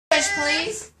English,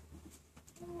 please.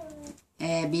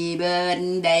 Happy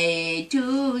birthday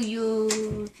to you.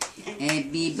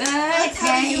 Happy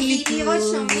birthday to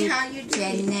you.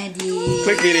 Trinity.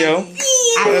 Click video.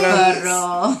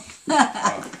 Apero.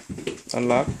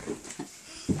 Unlock.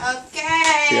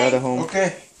 Okay. The other home.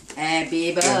 Okay.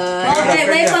 Happy birthday. Okay,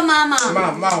 wait for Mama.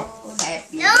 Mau.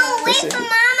 No, wait for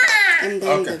Mama. And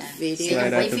then the video. Slide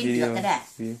Quay out the phim video. được cái đó.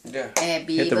 Yeah.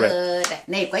 Happy Hit the red. birthday.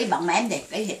 Này quấy bọng mà em đi.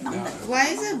 Quấy hit bọng đi. Why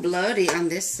is it bloody on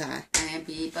this side?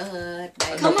 Happy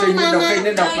birthday. Đầu kinh nó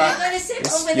đọc No, lại. you're gonna sit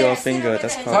It's over your there. finger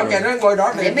that's Thôi kệ covered. nó ngồi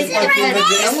đó để Để mình mình coi quay phim phim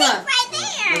vậy. đúng rồi.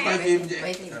 Để coi phim vậy.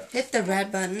 Quay phim. Hit the red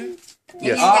button.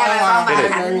 Nhân cha bà con bà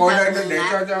hạnh ngồi đây thần để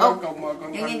mà. cho Úc. cùng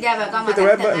con. Nhân cha bà con bà Hit the hạnh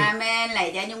red thần button. amen.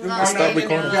 Lạy cha chúng con Stop này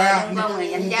recording. chúng con người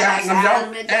nhân cha bà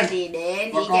sáng đưa cho đi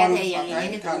đến đi cha thầy dần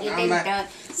như cũng như trên trời.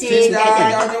 Xin cha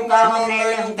cho chúng con hôm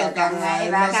nay lương thực hàng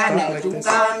ngày và tha nợ chúng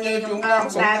con như chúng con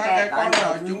tha kẻ có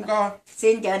nợ chúng con.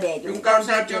 Xin chở để Chúng con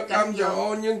sao trước cam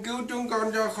dỗ nhưng cứu chúng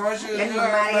con cho khỏi sự Kính hư.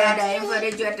 mừng Maria đầy ơn Phước Đức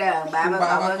Chúa Trời, bà với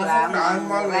con phước lành,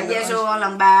 và Giêsu con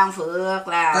lòng ban phước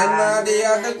Thánh lành.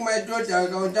 Maria Đức Mẹ Chúa Trời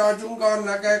cầu cho chúng con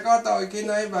là kẻ có tội khi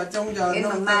nay và trong giờ Kính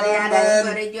lúc mừng tử. Maria đầy ơn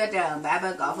Phước Amen. Đức Chúa Trời, bà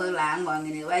với con phước lành, mọi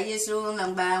người và Giêsu con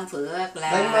lòng ban phước Thánh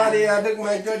lành. Maria Đức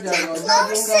Mẹ Chúa Trời cầu cho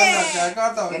chúng con là kẻ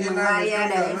có tội Kính khi mừng nay Maria và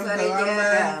đầy trong ơn giờ Phước lúc Đức tử. Chúa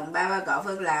Trời, Amen. bà với con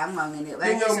phước lành, mọi người và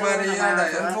Kính Giêsu mừng con Maria lòng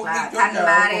đầy ban ơn phước phúc lành. Đức Thánh Chúa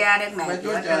Maria Trời. Đức Mẹ Mẹ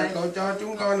Chúa Chúa Trời. Trời cầu cho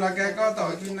chúng con là kẻ có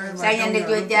tội khi nay và Sai danh trong Đức giờ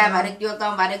Chúa lúc Cha tử. và Đức Chúa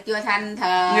Con và Đức Chúa Thánh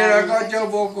Thần. Như đã có cho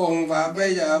vô cùng và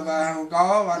bây giờ và hằng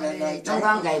có và để đời Chúng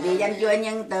con cậy vì danh Chúa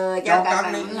nhân từ cho các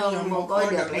bạn hồn mồ côi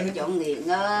được đến chỗ nghỉ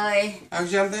ngơi. Hằng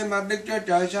xem thấy mặt Đức Chúa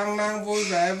Trời sáng năng vui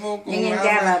vẻ vô cùng. Nhưng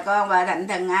cha và con và thánh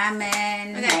thần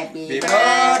amen. Happy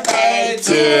birthday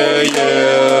To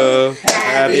you.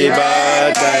 Happy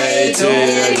birthday to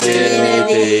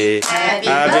Trinity. Happy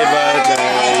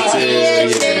birthday to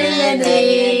you.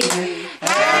 Trinity.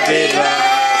 Happy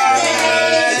birthday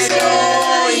to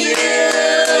you.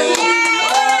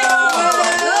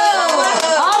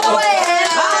 All the way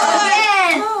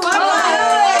again.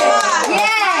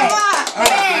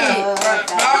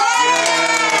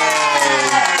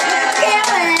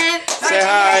 Say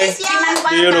hi.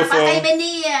 Beautiful. Bên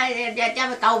đi cha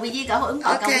phải cầu vì cậu ứng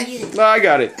cậu Okay. gì No, I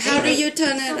got it. How do you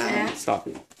turn it on? Stop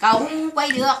it. cậu không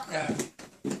quay được.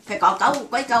 Phải có cậu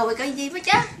quay cầu với cái gì với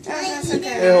chứ? That's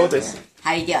okay. Hey, hold this.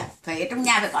 Hay chưa? Phải trong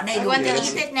nhà phải có đầy You đủ. want to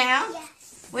eat it now?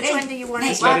 Which one do you want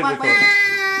Này to qua Let qua it qua. record.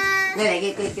 Đây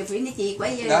này cái phím này chị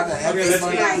quay. Đó là happy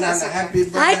birthday. Đó là happy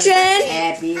birthday. Hi, Trin.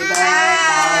 Happy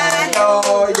birthday. To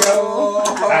you.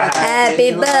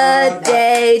 Happy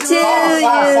birthday to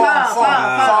you.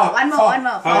 One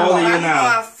more. How old are you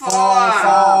now? Four.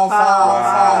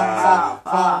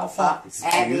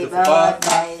 Happy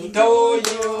birthday. To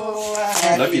you.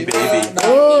 Lucky baby.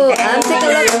 Oh, I'm taking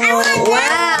a look.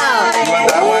 Wow.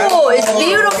 Oh, it's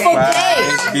beautiful Wow, cake.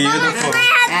 it's beautiful.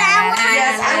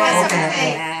 Yes, I want some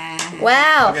cake.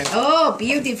 Wow. Oh,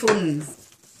 beautiful.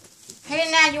 Hey,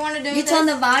 now you want to do You this? turn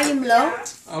the volume low?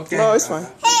 Okay. No, it's fine.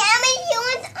 Hey, Emma, you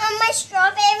want my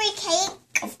strawberry cake?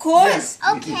 Of course.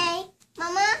 Okay.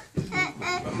 Mama,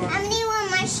 Emma, you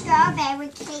want my strawberry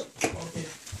cake?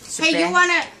 Hey,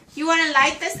 you wanna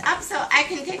light this up so I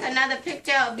can take another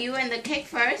picture of you and the cake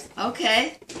first?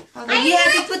 Okay. But you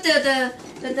have to put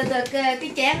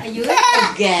cái chén ở dưới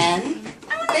again.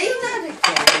 Đấy là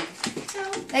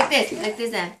again. Like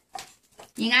this à.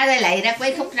 Nhưng ai đây lại ra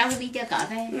quay khúc rau đi cho cọ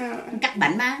đây. Cắt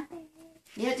bánh mà.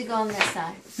 You have to go on that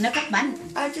side. Nó cắt bánh.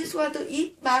 I just want to eat,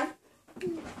 but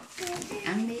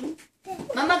Ăn đi.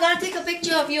 Mama gonna take a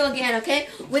picture of you again, okay?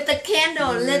 With the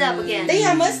candle lit up again.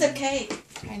 Where's the cake?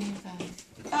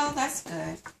 Oh, that's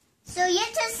good. So you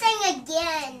have to sing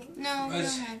again. No, you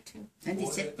don't have to. Nó thì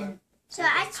xích. So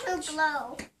I to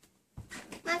blow.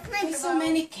 Mom, can I There's so blow?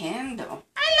 many candles.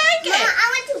 I Mama, like it. I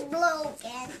want to blow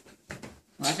again.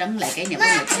 Bỏ sống lại cái nhập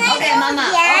Mom, của can I Okay, blow Mama.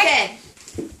 again? Okay.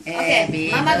 Okay,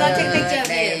 Mama gonna take picture of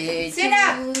you. Sit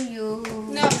up.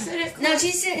 No, sit it. No,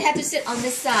 have to sit on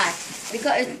this side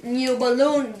because it's new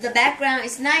balloon. The background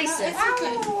is nicer.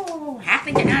 Hát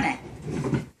với cho nó này.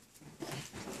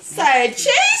 Say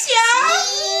cheese,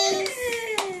 y'all.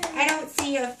 I don't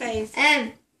see your face.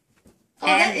 And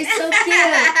that is so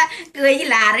cute. Cười với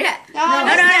là đấy ạ. No, No,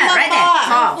 that's no, number right there.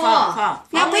 four. Four.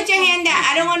 Now put your hand down.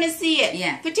 I don't want to see it.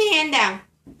 Yeah. Put your hand down.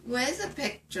 Where's the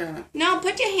picture? No,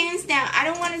 put your hands down. I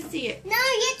don't want to see it. No,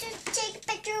 you have to take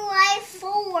a picture right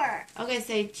forward. Okay,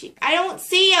 say cheese. I don't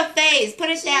see your face. Put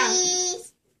it down.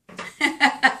 Cheese.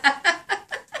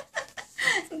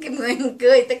 Cái người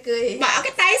cười ta cười. Bỏ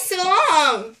cái tay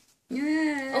xuống.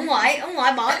 Ông ngoại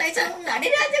bỏ tay xuống, ông ngoại đi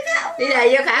ra chứ không? Đi lại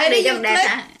vô khả đi cho đẹp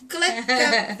hả? Click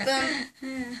the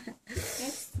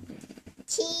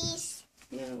Cheese.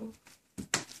 No.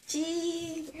 Chi.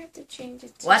 You have to change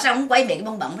it. Ủa sao không quay miệng cái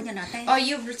bong bóng cho nó thấy? Oh,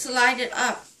 you slide it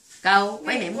up. Câu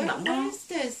quay Wait, miệng bong what, bóng what đó. is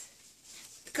this?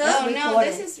 Good. Oh, no,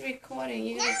 Recording. this is recording.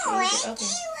 You No, gotta change it. I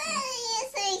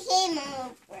Okay. came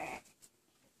over.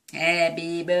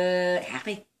 Happy birthday. Hát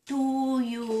đi. To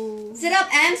you. Sit up,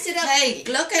 Em. Sit up. Hey,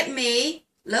 look at me.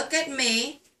 Look at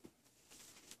me.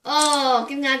 Oh,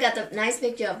 Kim Nga got a nice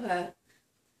picture of her.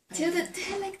 Tilt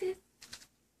it like this.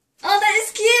 Oh, that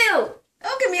is cute.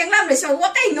 Oh, Kim Nga làm để xấu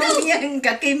quá cái ngon miệng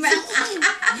cả Kim á.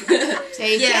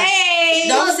 Say Yeah. hey.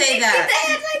 Don't say Keep that. the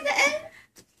head like that.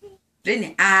 Đến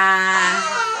này. À.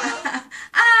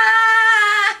 À.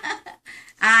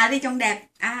 À, đi trong đẹp.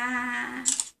 À.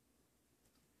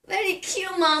 Very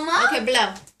cute, Mama. Okay, blow.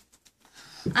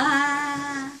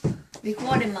 Ah,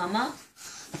 recording, Mama.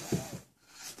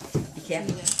 Be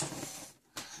careful.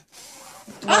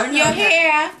 Oh, your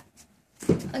hair.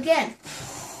 Again.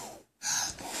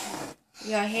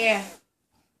 Your hair.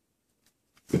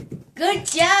 Good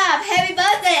job. Happy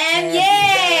birthday, Em.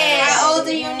 Yay. How old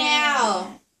are you now?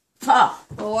 4.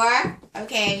 4?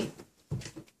 Okay.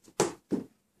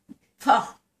 4.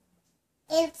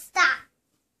 And stop.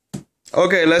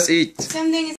 Okay, let's eat. Something is